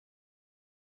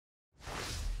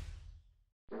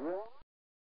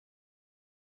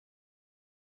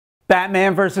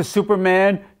Batman vs.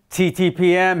 Superman,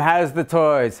 TTPM has the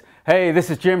toys. Hey, this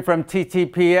is Jim from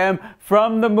TTPM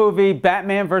from the movie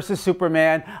Batman vs.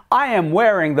 Superman. I am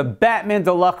wearing the Batman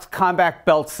Deluxe Combat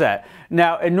Belt set.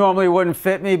 Now, it normally wouldn't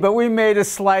fit me, but we made a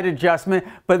slight adjustment.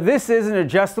 But this is an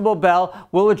adjustable belt.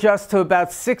 We'll adjust to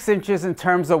about 6 inches in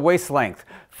terms of waist length.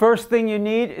 First thing you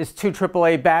need is 2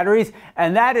 AAA batteries,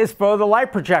 and that is for the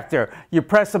light projector. You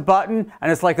press a button,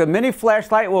 and it's like a mini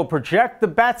flashlight. It will project the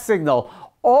bat signal.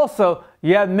 Also,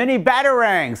 you have mini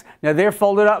batarangs. Now they're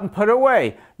folded up and put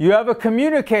away. You have a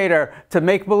communicator to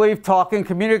make believe talking,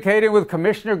 communicating with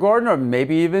Commissioner Gordon or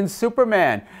maybe even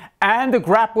Superman. And the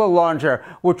grapple launcher,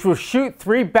 which will shoot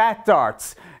 3 bat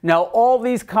darts. Now all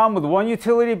these come with one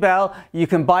utility belt. You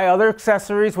can buy other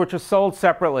accessories which are sold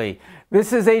separately.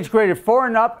 This is age graded 4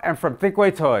 and up and from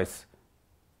Thinkway Toys.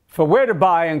 For where to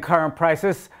buy and current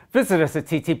prices, visit us at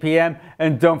TTPM,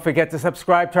 and don't forget to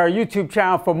subscribe to our YouTube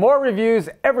channel for more reviews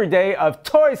every day of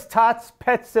toys, tots,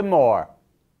 pets, and more.